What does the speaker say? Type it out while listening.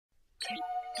Hey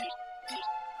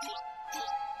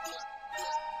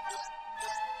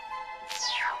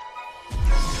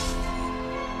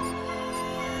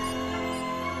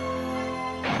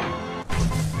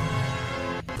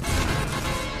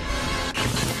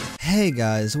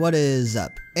guys, what is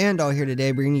up? Andaull here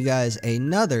today, bringing you guys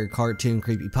another cartoon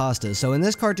creepypasta. So in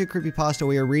this cartoon creepypasta,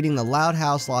 we are reading the Loud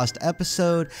House Lost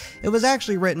episode. It was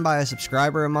actually written by a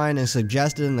subscriber of mine and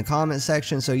suggested in the comment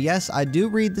section. So yes, I do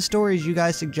read the stories you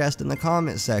guys suggest in the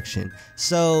comment section.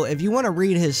 So if you want to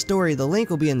read his story, the link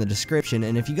will be in the description.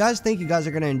 And if you guys think you guys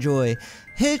are going to enjoy,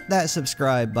 hit that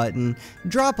subscribe button,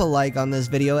 drop a like on this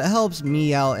video, it helps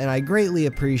me out and I greatly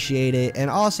appreciate it. And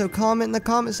also comment in the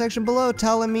comment section below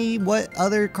telling me what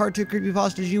other cartoon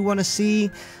creepypastas you want to see,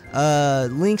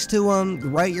 links to them,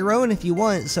 write your own if you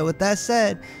want. So with that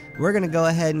said, we're gonna go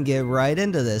ahead and get right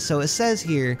into this. So it says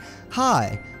here,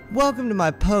 "Hi, welcome to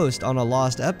my post on a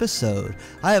lost episode.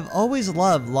 I have always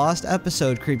loved lost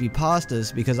episode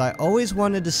creepypastas because I always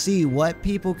wanted to see what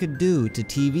people could do to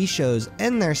TV shows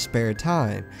in their spare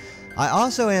time. I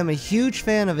also am a huge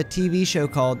fan of a TV show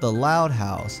called The Loud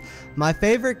House. My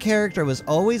favorite character was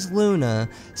always Luna.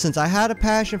 Since I had a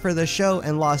passion for the show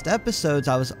and lost episodes,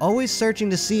 I was always searching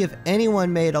to see if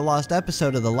anyone made a lost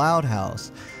episode of The Loud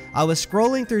House. I was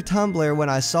scrolling through Tumblr when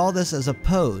I saw this as a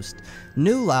post,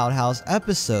 new Loud House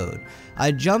episode.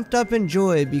 I jumped up in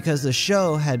joy because the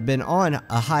show had been on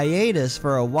a hiatus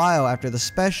for a while after the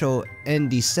special in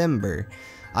December.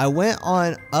 I went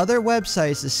on other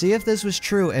websites to see if this was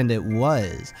true and it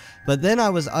was, but then I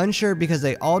was unsure because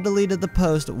they all deleted the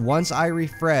post once I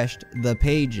refreshed the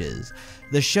pages.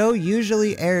 The show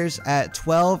usually airs at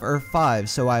 12 or 5,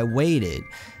 so I waited.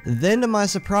 Then to my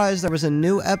surprise there was a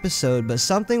new episode, but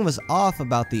something was off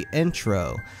about the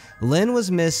intro. Lynn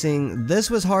was missing.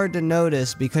 This was hard to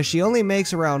notice because she only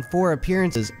makes around 4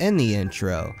 appearances in the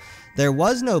intro. There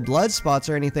was no blood spots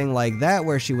or anything like that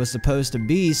where she was supposed to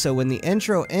be, so when the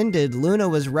intro ended, Luna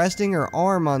was resting her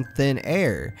arm on thin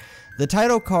air. The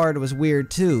title card was weird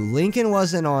too. Lincoln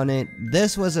wasn't on it.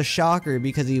 This was a shocker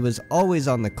because he was always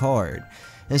on the card.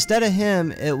 Instead of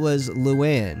him, it was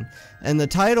Luann, and the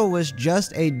title was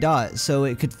just a dot so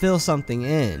it could fill something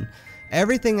in.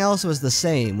 Everything else was the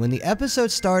same. When the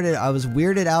episode started, I was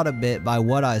weirded out a bit by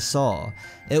what I saw.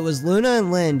 It was Luna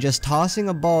and Lynn just tossing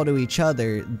a ball to each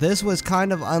other. This was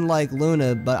kind of unlike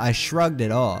Luna, but I shrugged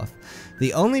it off.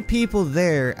 The only people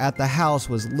there at the house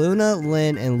was Luna,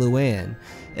 Lynn, and Luann.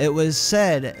 It was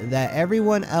said that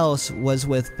everyone else was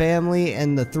with family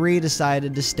and the 3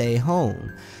 decided to stay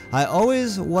home. I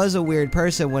always was a weird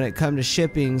person when it come to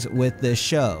shippings with this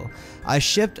show. I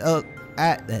shipped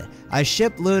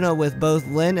Luna with both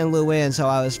Lynn and Luann, so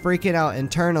I was freaking out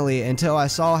internally until I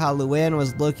saw how Luann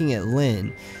was looking at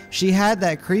Lynn. She had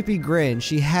that creepy grin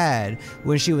she had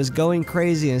when she was going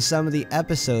crazy in some of the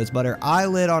episodes, but her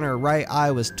eyelid on her right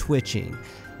eye was twitching.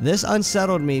 This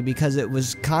unsettled me because it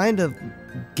was kind of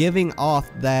giving off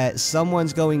that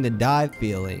someone's going to die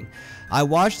feeling. I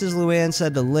watched as Luann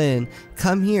said to Lynn,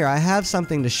 "Come here, I have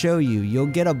something to show you. You'll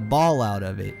get a ball out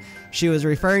of it." She was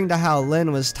referring to how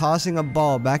Lynn was tossing a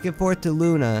ball back and forth to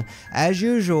Luna. As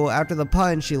usual, after the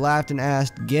punch, she laughed and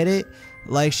asked, "Get it?"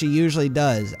 like she usually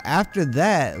does. After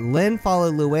that, Lynn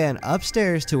followed Luann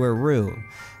upstairs to her room.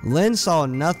 Lynn saw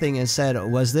nothing and said,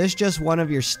 "Was this just one of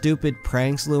your stupid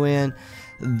pranks, Luann?"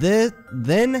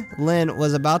 Then Lynn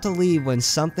was about to leave when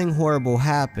something horrible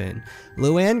happened.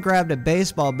 Luann grabbed a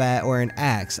baseball bat or an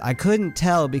axe, I couldn't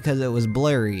tell because it was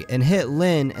blurry, and hit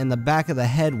Lynn in the back of the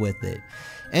head with it,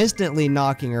 instantly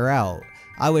knocking her out.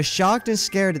 I was shocked and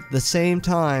scared at the same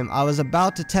time. I was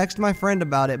about to text my friend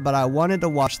about it, but I wanted to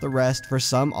watch the rest for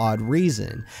some odd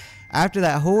reason. After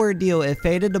that whole ordeal, it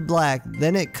faded to black,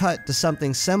 then it cut to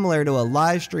something similar to a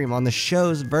live stream on the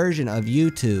show's version of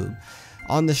YouTube.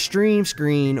 On the stream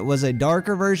screen was a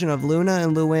darker version of Luna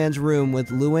and Luann's room with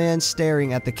Luann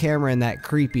staring at the camera in that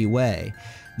creepy way.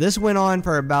 This went on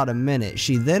for about a minute.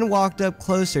 She then walked up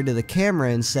closer to the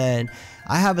camera and said,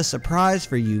 "I have a surprise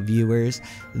for you viewers."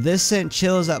 This sent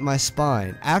chills up my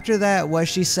spine. After that, what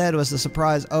she said was the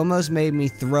surprise almost made me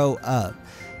throw up.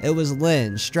 It was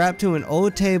Lynn, strapped to an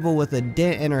old table with a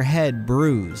dent in her head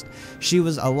bruised. She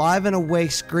was alive and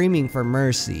awake, screaming for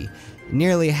mercy.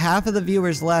 Nearly half of the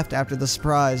viewers left after the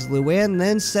surprise. Luann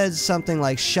then said something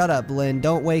like, "Shut up, Lynn,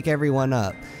 don't wake everyone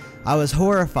up." I was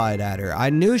horrified at her. I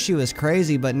knew she was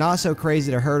crazy, but not so crazy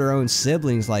to hurt her own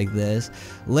siblings like this.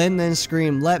 Lynn then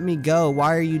screamed, "Let me go.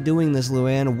 Why are you doing this,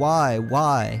 Luann? Why?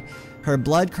 Why?" Her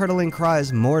blood-curdling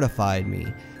cries mortified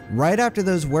me. Right after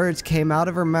those words came out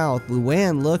of her mouth,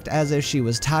 Luann looked as if she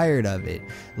was tired of it.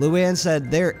 Luann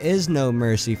said, "There is no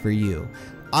mercy for you.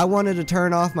 I wanted to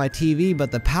turn off my TV, but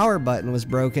the power button was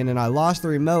broken and I lost the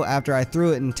remote after I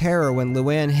threw it in terror when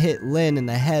Luann hit Lynn in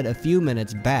the head a few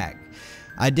minutes back.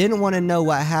 I didn't want to know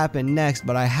what happened next,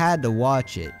 but I had to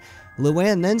watch it.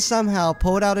 Luann then somehow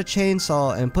pulled out a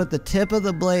chainsaw and put the tip of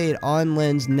the blade on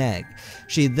Lynn's neck.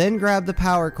 She then grabbed the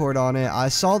power cord on it. I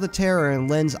saw the terror in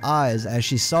Lynn's eyes as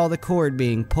she saw the cord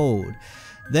being pulled.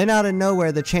 Then out of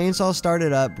nowhere, the chainsaw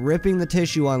started up, ripping the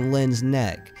tissue on Lynn's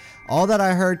neck. All that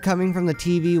I heard coming from the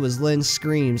TV was Lynn's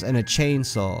screams and a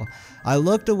chainsaw. I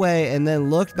looked away and then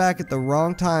looked back at the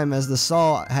wrong time as the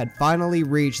saw had finally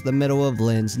reached the middle of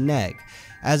Lynn's neck.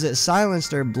 As it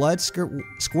silenced her, blood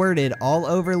squirted all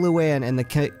over Luann and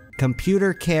the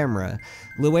computer camera.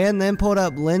 Luann then pulled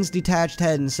up Lynn's detached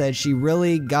head and said she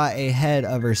really got ahead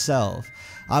of herself.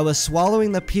 I was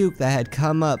swallowing the puke that had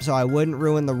come up so I wouldn't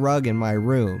ruin the rug in my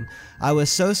room. I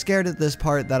was so scared at this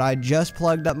part that I just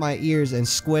plugged up my ears and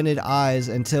squinted eyes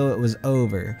until it was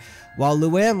over. While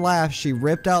Luann laughed, she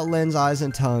ripped out Lynn's eyes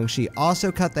and tongue. She also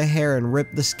cut the hair and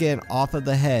ripped the skin off of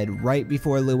the head right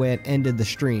before Luann ended the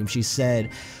stream. She said,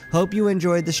 "Hope you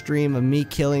enjoyed the stream of me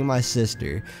killing my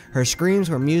sister. Her screams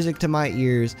were music to my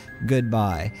ears.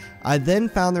 Goodbye." I then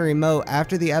found the remote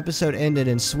after the episode ended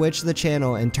and switched the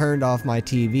channel and turned off my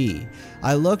TV.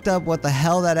 I looked up what the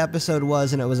hell that episode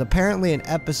was, and it was apparently an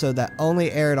episode that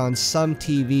only aired on some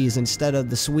TVs instead of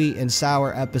the sweet and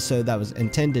sour episode that was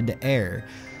intended to air.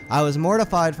 I was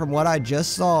mortified from what I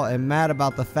just saw and mad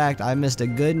about the fact I missed a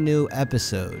good new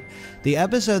episode. The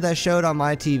episode that showed on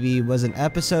my TV was an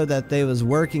episode that they was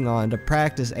working on to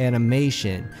practice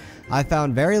animation. I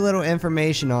found very little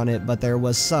information on it, but there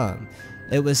was some.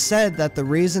 It was said that the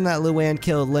reason that Luann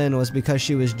killed Lynn was because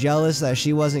she was jealous that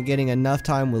she wasn't getting enough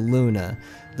time with Luna.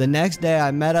 The next day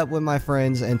I met up with my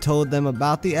friends and told them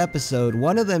about the episode.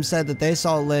 One of them said that they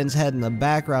saw Lynn's head in the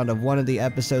background of one of the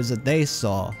episodes that they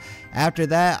saw. After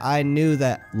that, I knew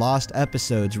that lost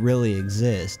episodes really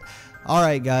exist.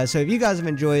 Alright guys, so if you guys have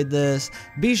enjoyed this,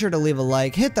 be sure to leave a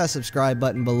like, hit that subscribe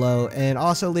button below, and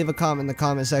also leave a comment in the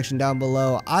comment section down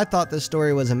below. I thought this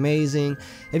story was amazing.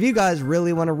 If you guys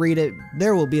really want to read it,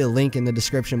 there will be a link in the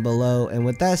description below. And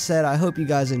with that said, I hope you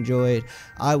guys enjoyed.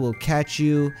 I will catch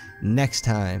you next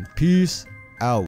time. Peace out.